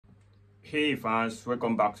Hey fans,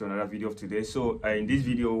 welcome back to another video of today. So in this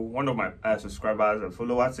video, one of my subscribers and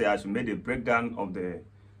followers say I should make a breakdown of the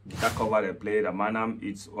guitar cover they played, Amanam.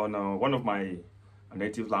 It's on one of my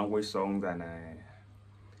native language songs, and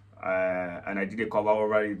I did a cover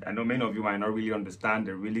already. I know many of you might not really understand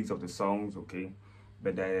the lyrics of the songs, okay,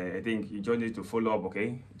 but I think you just need to follow up, okay.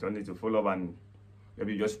 You just need to follow up and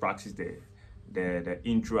maybe just practice the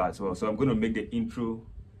intro as well. So I'm going to make the intro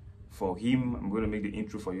for him. I'm going to make the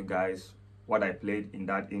intro for you guys, what I played in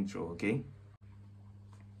that intro, okay?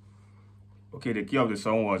 Okay, the key of the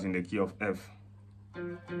song was in the key of F. I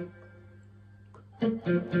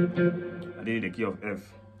did the key of F.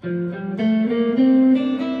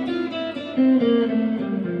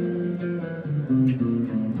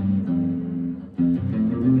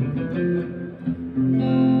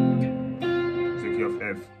 It's the key of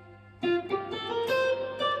F.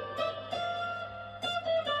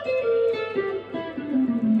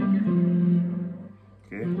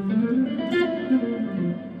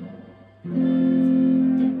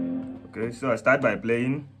 Okay, so I start by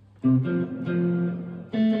playing.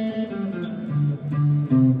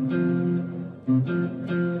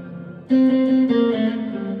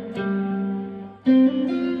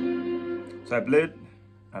 So I played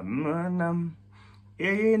Amanam,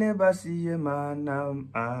 never see Amanam,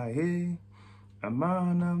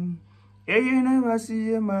 Amanam, never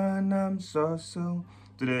see Amanam, so. So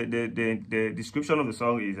the description of the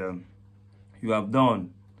song is you have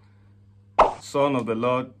done, Son of the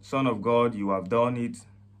Lord, Son of God, you have done it.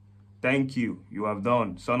 Thank you. You have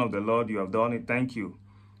done. Son of the Lord, you have done it. Thank you.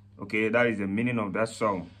 Okay, that is the meaning of that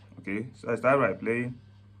song. Okay, so I start by playing.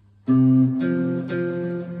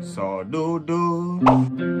 So do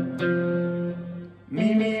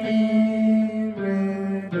mi re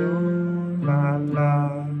do la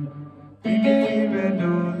la, mi re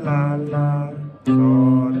do la la,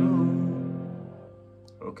 so do.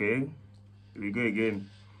 Okay, here we go again.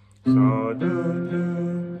 So do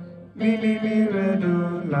mi re do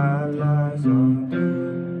la la, so do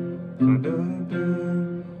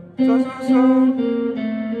so.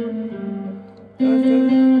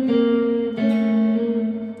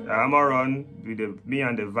 I'm gonna run with the mi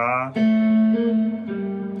and the va.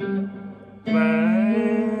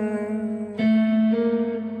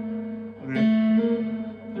 Okay.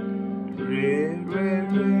 Re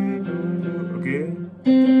do. Okay.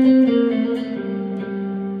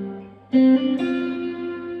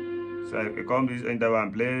 So I come this interval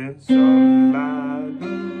and play sol la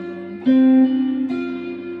do.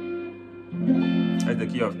 That's the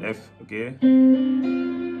key of F, okay?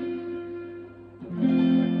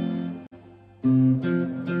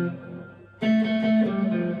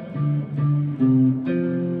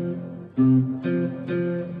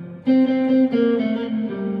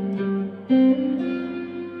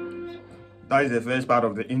 That is the first part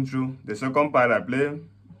of the intro. The second part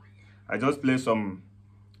I just play some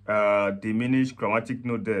diminished chromatic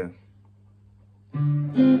note there.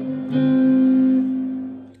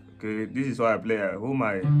 Okay, this is what I play. I hold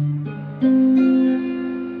my.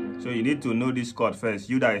 So you need to know this chord first.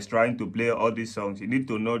 You that is trying to play all these songs, you need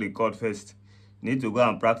to know the chord first. You need to go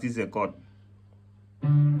and practice the chord.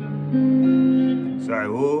 So I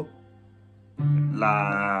hold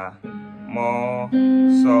la, mo,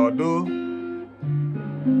 so, do.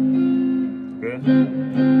 Okay.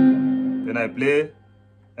 Then I play.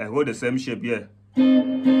 I hold the same shape here.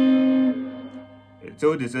 It's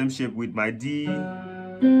all the same shape with my D,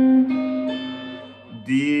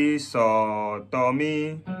 so, do,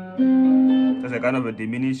 mi. That's a kind of a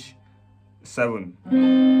diminished 7.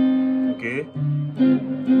 Okay.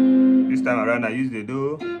 This time around I use the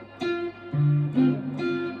do.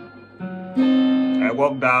 I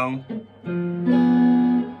walk down.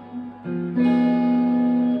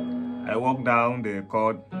 I walk down the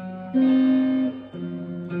chord.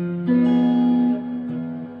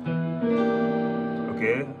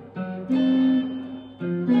 Okay.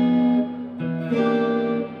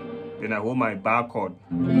 Then I hold my bar chord.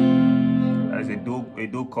 That is a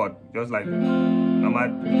do chord, just like normal,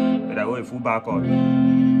 but I hold a full bar chord.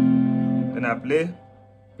 Then I play.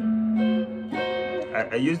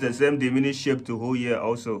 I use the same diminished shape to hold here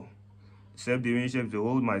also. Same diminished shape to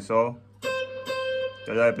hold my saw.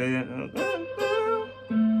 So I play.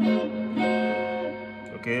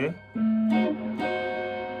 Okay.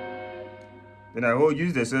 Then I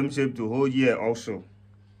use the same shape to hold here also.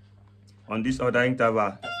 On this other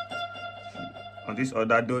interval. On this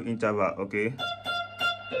other do interval, okay.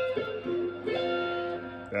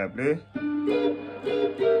 Then I play.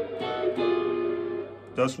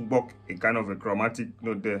 Just work a kind of a chromatic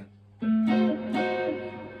note there.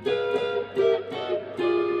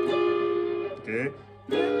 Okay.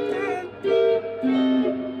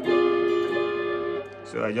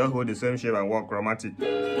 So I just hold the same shape and walk chromatic.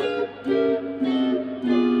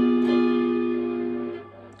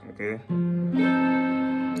 Okay.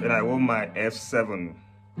 Then I hold my F7.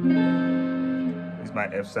 This is my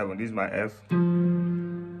F7. This is my F.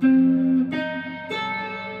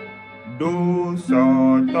 Do,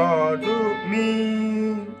 so, do, do,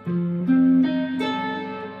 mi.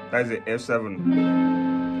 That's the F7.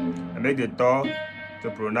 I make the do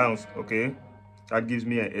to pronounce, okay? That gives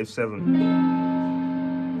me an F7.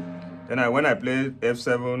 Then when I play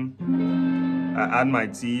F7, I add my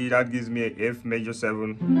T, that gives me an F major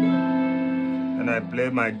 7. And I play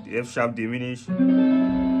my F sharp diminished,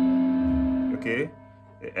 okay?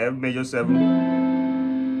 The F major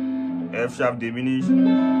 7, F sharp diminished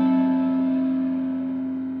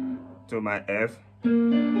to my F.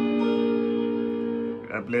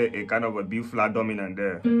 I play a kind of a B flat dominant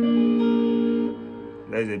there.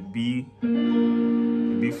 There's a B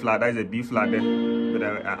flat, that is a B flat there. But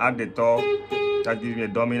I add the to, that gives me a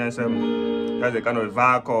dominant 7. That's a kind of a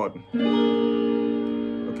VAR chord.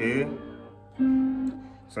 Okay.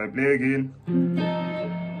 So I play again.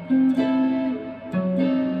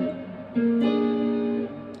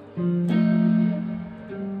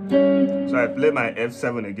 So I play my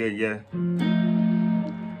F7 again, yeah.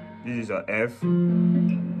 This is a F.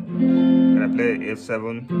 And I play F7,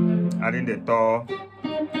 adding the to.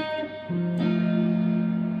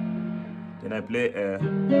 Then I play a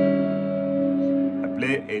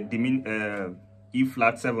E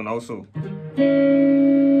flat 7 also.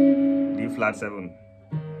 D flat 7.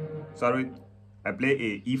 Sorry, I play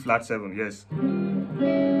a E flat 7, yes.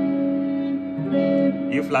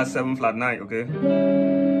 E flat 7 flat 9, okay.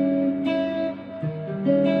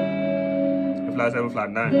 E flat 7 flat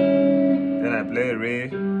 9. Then I play a re.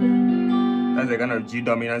 That's a kind of G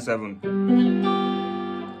dominant 7.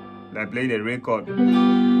 Then I play the re chord. I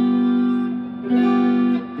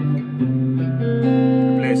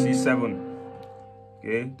play a C7.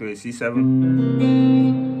 Okay, to a C7.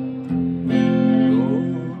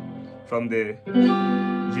 From the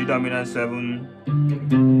G dominant 7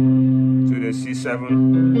 to the C7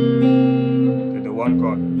 to the 1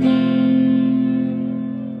 chord.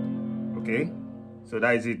 Okay, so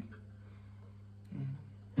that is it.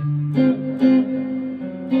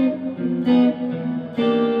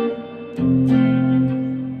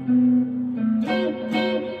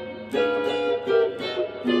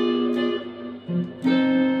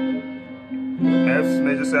 F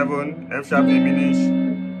major 7, F sharp diminished.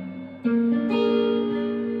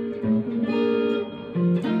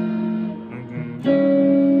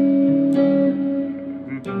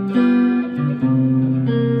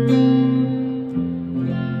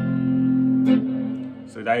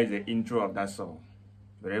 So that is the intro of that song.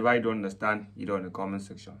 Wherever you don't understand, you know in the comment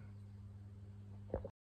section.